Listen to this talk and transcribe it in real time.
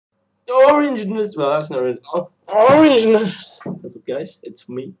Orangeness. Well, that's not really orangeness. What's up, guys? It's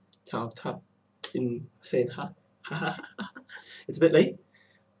me, Tap Tap. In saying ha. It's a bit late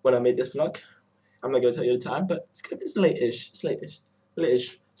when I made this vlog. I'm not gonna tell you the time, but it's late-ish. It's late-ish.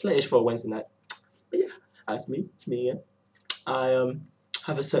 It's late-ish for a Wednesday night. But yeah, that's me. It's me again. I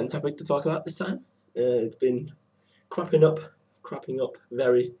have a certain topic to talk about this time. It's been cropping up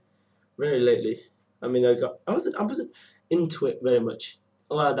very lately. I mean, I wasn't into it very much.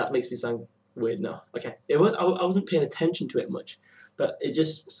 Well, that makes me sound weird now. Okay, I wasn't paying attention to it much, but it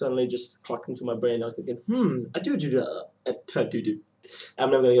just suddenly just clocked into my brain. I was thinking, I do that.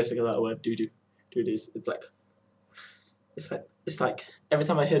 I'm never gonna get sick of that word, do. It's like every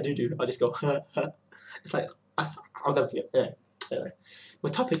time I hear do, I just go, It's like I'll never forget. Yeah. Anyway, my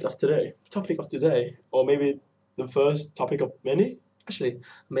topic of today, or maybe the first topic of many. Actually, I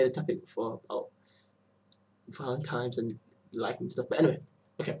made a topic for about Valentine's and liking stuff. But anyway,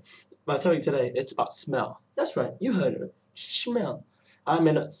 okay. My topic today, it's about smell. That's right, you heard it. Smell. I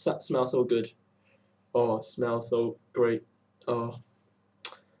may not smell so good, or smell so great, or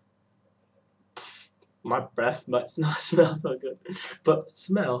my breath might not smell so good. But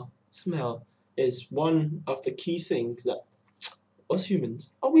smell is one of the key things that us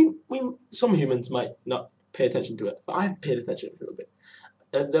humans, some humans might not pay attention to it, but I've paid attention to it a little bit.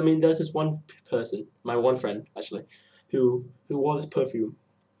 I mean, there's this one person, my one friend actually, who wore this perfume,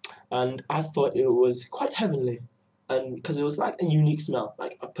 and I thought it was quite heavenly, and because it was like a unique smell,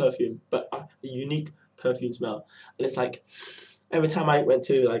 like a perfume, but a unique perfume smell. And it's like every time I went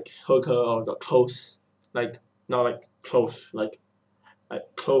to like hug her or got close, like not like close, like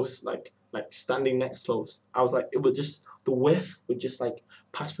close, like standing next close, I was like, it would just, the whiff would just like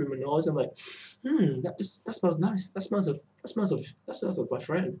pass through my nose. I'm like, that smells nice. That smells of my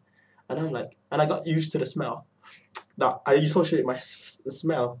friend. And I'm like, and I got used to the smell. That I associate the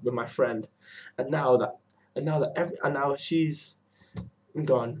smell with my friend, and now she's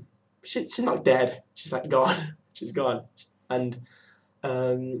gone. She's not dead. She's like gone. She's gone. And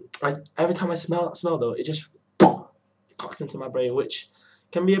every time I smell that smell though, it just clocks into my brain, which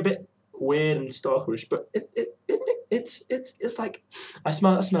can be a bit weird and stalkerish, but it's like I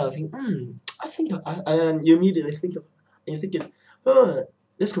smell that smell. I think and you immediately think of, and you're thinking,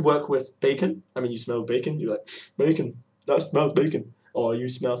 this could work with bacon. I mean, you smell bacon, you're like, bacon, that smells bacon. Or you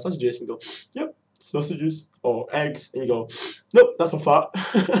smell sausages and go, yep, sausages. Or eggs, and you go, nope, that's a fart.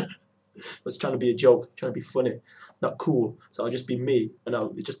 I was trying to be a joke, trying to be funny, not cool. So I'll just be me, and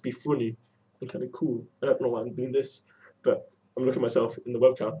I'll just be funny and kind of cool. I don't know why I'm doing this, but I'm looking at myself in the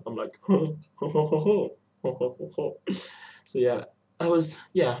webcam. I'm like, So yeah,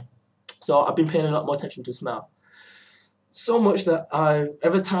 So I've been paying a lot more attention to smell. So much that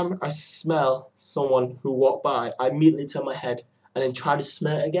every time I smell someone who walked by, I immediately turn my head and then try to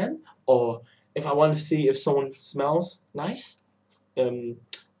smell it again. Or if I want to see if someone smells nice,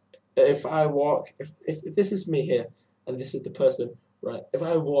 if I walk, if this is me here and this is the person, right? If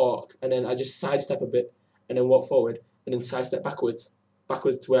I walk and then I just sidestep a bit and then walk forward and then sidestep backwards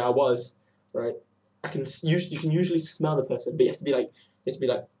to where I was, right? You can usually smell the person, but you have to be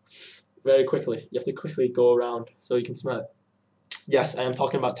like very quickly. You have to quickly go around so you can smell it. Yes, I am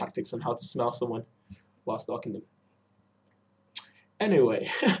talking about tactics on how to smell someone while stalking them. Anyway,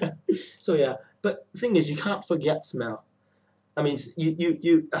 so yeah, but the thing is, you can't forget smell. I mean,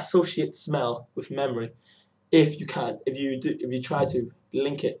 you associate smell with memory. If you try to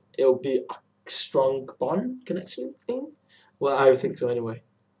link it, it'll be a strong bond connection thing. Well, I think so anyway,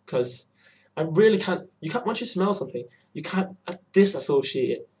 because I really can't. You can't, once you smell something, you can't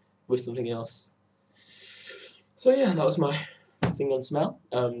disassociate it with something else. So yeah, that was my thing on smell.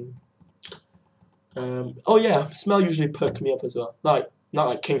 Oh yeah, smell usually perks me up as well. Not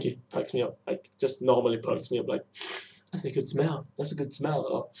like kinky perks me up, like just normally perks me up. Like, that's a good smell. That's a good smell.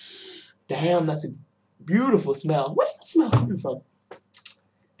 Or, damn, that's a beautiful smell. Where's the smell coming from?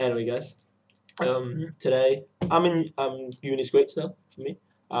 Anyway, guys, today uni's great stuff for me.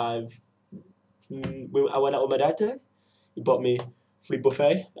 I went out with my dad today. He bought me free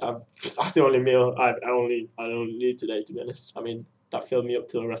buffet. That's the only meal I don't need today, to be honest. I mean, that filled me up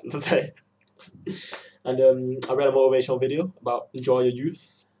till the rest of the day. And I read a motivational video about enjoy your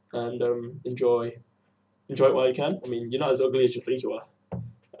youth and enjoy it while you can. I mean, you're not as ugly as you think you are.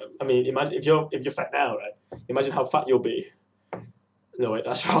 I mean, imagine if you're fat now, right? Imagine how fat you'll be. No, wait,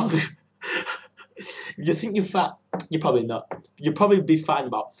 that's wrong. If you think you're fat, you're probably not. You'll probably be fat in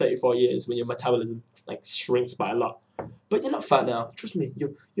about 34 years when your metabolism like shrinks by a lot. But you're not fat now. Trust me,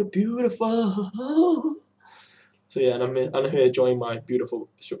 you're beautiful. So yeah, and I'm here enjoying my beautiful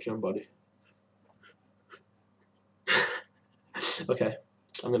structure and body. Okay,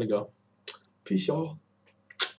 I'm gonna go. Peace, y'all.